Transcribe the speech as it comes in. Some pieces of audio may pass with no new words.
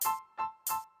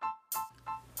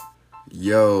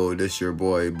Yo, this your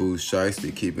boy Boo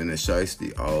Shiesty, keeping it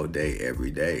shiesty all day, every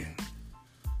day.